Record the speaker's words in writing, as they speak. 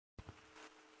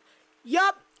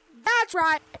Yup, that's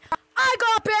right. I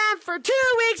got banned for 2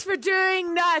 weeks for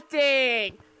doing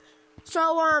nothing.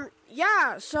 So,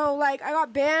 yeah, I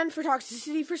got banned for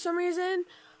toxicity for some reason.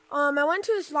 I went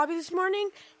to this lobby this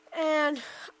morning, and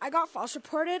I got false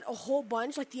reported a whole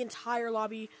bunch, like the entire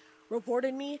lobby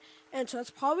reported me, and so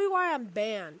that's probably why I'm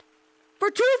banned.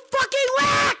 For 2 fucking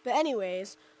weeks! But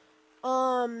anyways,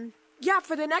 yeah,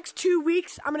 for the next 2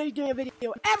 weeks, I'm gonna be doing a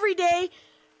video every day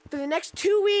for the next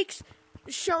 2 weeks,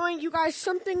 showing you guys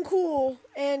something cool,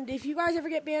 and if you guys ever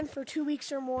get banned for 2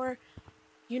 weeks or more,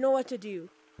 you know what to do.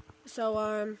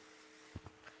 So,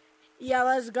 yeah,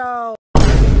 let's go.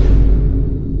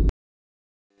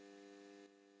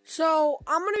 So,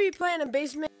 I'm gonna be playing in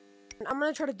basement. I'm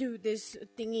gonna try to do this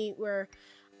thingy where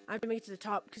I have to make it to the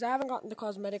top, because I haven't gotten the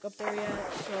cosmetic up there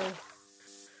yet, so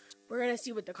we're gonna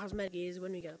see what the cosmetic is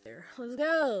when we get up there. Let's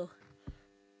go!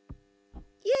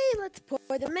 Yay, let's pour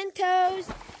the Mentos!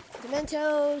 The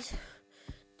Mentos!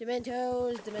 The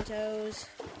Mentos! The Mentos!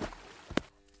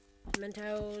 The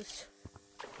Mentos!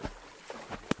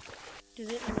 Does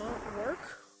it not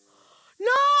work?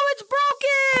 No, it's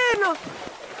broken!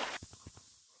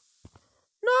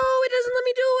 No, it doesn't let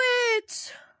me do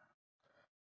it!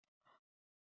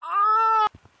 Ah!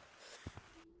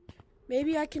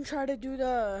 Maybe I can try to do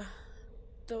the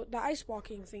ice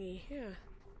walking thingy. Yeah.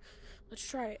 Let's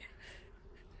try it.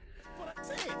 What I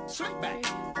said, slick back.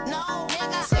 No,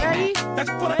 nigga. Ready? That's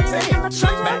what I said,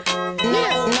 slick back.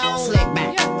 No, slick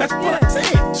back. Yeah. That's what I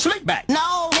said, slick back.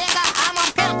 No, nigga, I'm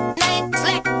a pimp named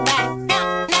Slick Back.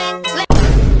 Pimp named Slick.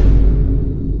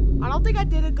 I don't think I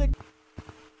did a good...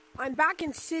 I'm back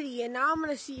in city, and now I'm going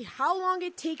to see how long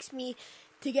it takes me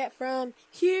to get from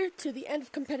here to the end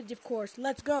of competitive course.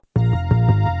 Let's go.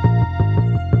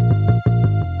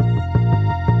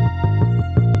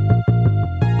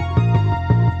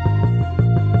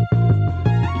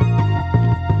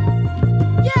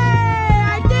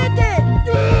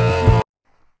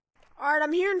 Alright,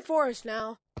 I'm here in Forest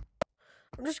now.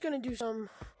 I'm just gonna do some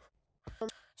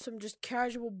just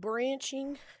casual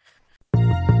branching.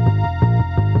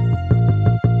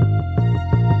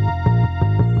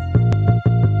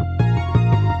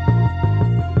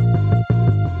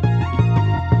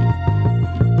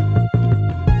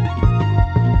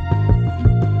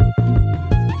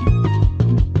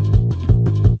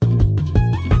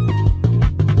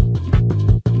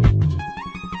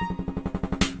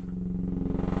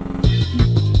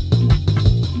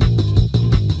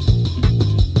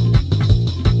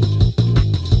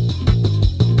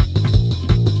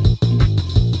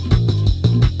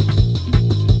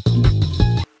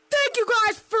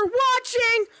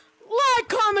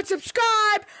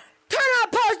 Subscribe, turn on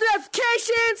post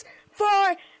notifications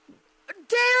for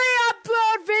daily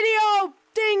upload video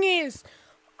thingies.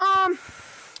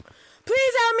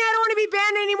 Please help me. I don't want to be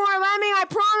banned anymore. Let me. I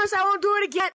promise I won't do it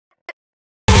again.